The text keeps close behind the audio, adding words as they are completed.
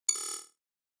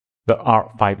There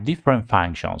are 5 different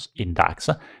functions in DAX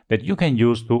that you can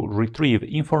use to retrieve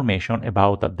information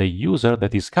about the user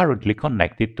that is currently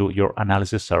connected to your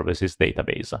Analysis Services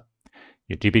database.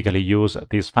 You typically use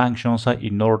these functions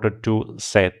in order to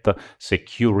set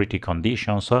security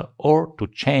conditions or to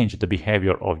change the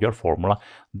behavior of your formula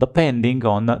depending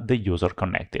on the user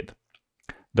connected.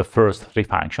 The first 3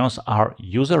 functions are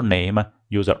username,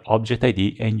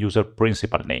 USEROBJECTID, and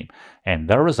USERPRINCIPALNAME, and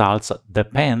their results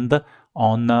depend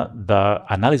on the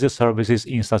Analysis Services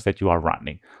instance that you are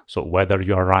running. So whether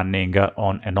you are running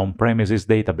on an on-premises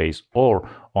database or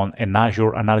on an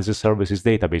Azure Analysis Services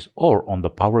database or on the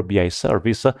Power BI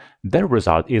service, their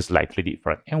result is slightly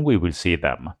different, and we will see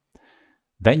them.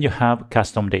 Then you have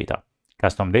CustomData.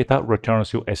 CustomData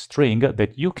returns you a string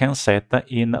that you can set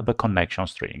in the connection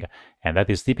string, and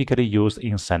that is typically used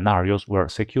in scenarios where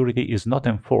security is not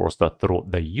enforced through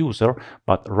the user,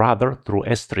 but rather through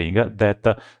a string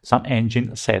that some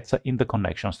engine sets in the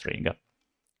connection string.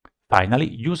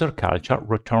 Finally, UserCulture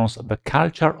returns the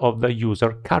culture of the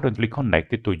user currently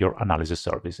connected to your analysis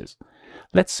services.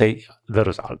 Let's say the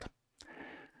result.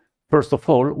 First of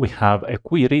all, we have a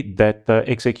query that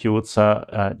executes,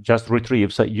 just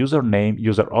retrieves username,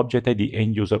 USEROBJECTID,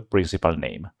 and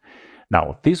USERPRINCIPALNAME.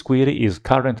 Now, this query is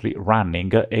currently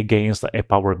running against a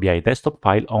Power BI desktop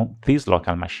file on this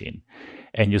local machine.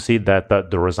 And you see that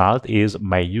the result is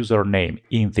my username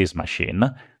in this machine.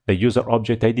 The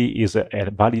USEROBJECTID is a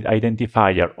valid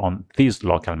identifier on this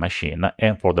local machine.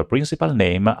 And for the principal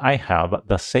name, I have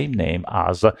the same name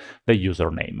as the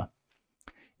username.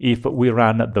 If we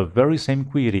run the very same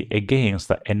query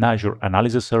against an Azure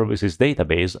Analysis Services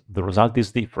database, the result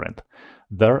is different.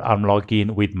 There I'm logged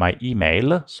in with my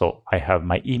email, so I have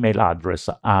my email address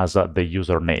as the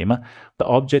username. The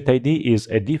object ID is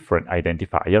a different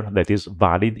identifier that is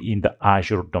valid in the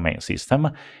Azure domain system,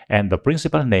 and the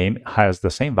principal name has the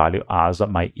same value as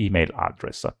my email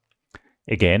address.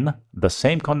 Again, the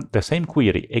same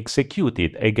query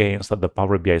executed against the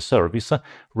Power BI service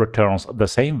returns the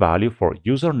same value for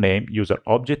username,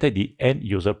 USEROBJECTID, and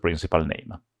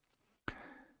USERPRINCIPALNAME.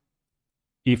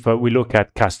 If we look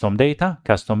at CustomData,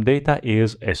 CustomData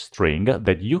is a string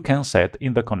that you can set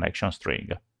in the connection string.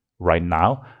 Right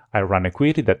now, I run a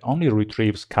query that only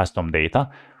retrieves CustomData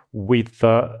with,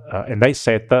 and I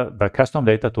set the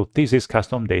CustomData to this is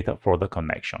CustomData for the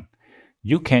connection.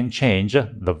 You can change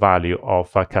the value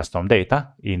of CustomData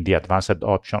in the advanced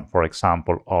option, for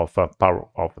example,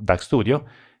 of DAX Studio.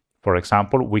 For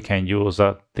example, we can use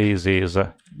this is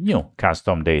new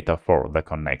CustomData for the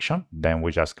connection. Then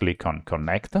we just click on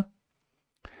Connect.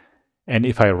 And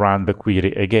if I run the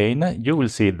query again, you will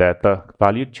see that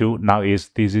value 2 now is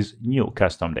this is new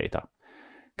CustomData.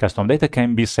 CustomData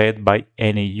can be set by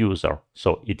any user,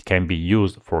 so it can be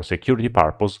used for security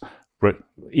purpose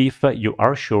if you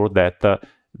are sure that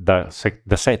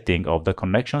the setting of the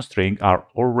connection string are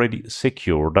already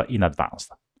secured in advance.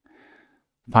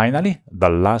 Finally, the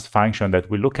last function that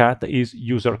we look at is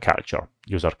UserCulture.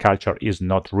 UserCulture is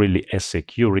not really a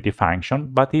security function,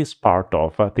 but is part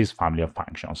of this family of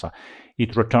functions.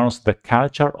 It returns the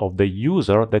culture of the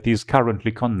user that is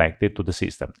currently connected to the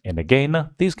system. And again,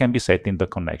 this can be set in the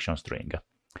connection string.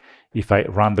 If I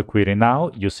run the query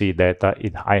now, you see that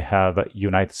I have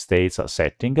United States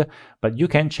setting, but you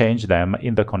can change them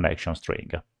in the connection string.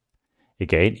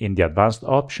 Again, in the advanced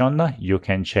option, you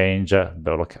can change the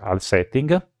local setting.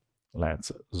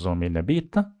 Let's zoom in a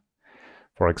bit.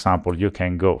 For example, you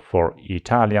can go for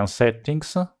Italian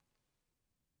settings.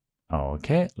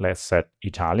 Okay, let's set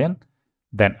Italian.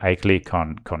 Then I click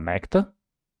on Connect.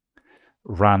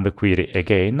 Run the query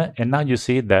again, and now you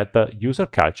see that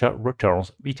UserCulture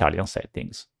returns Italian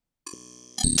settings.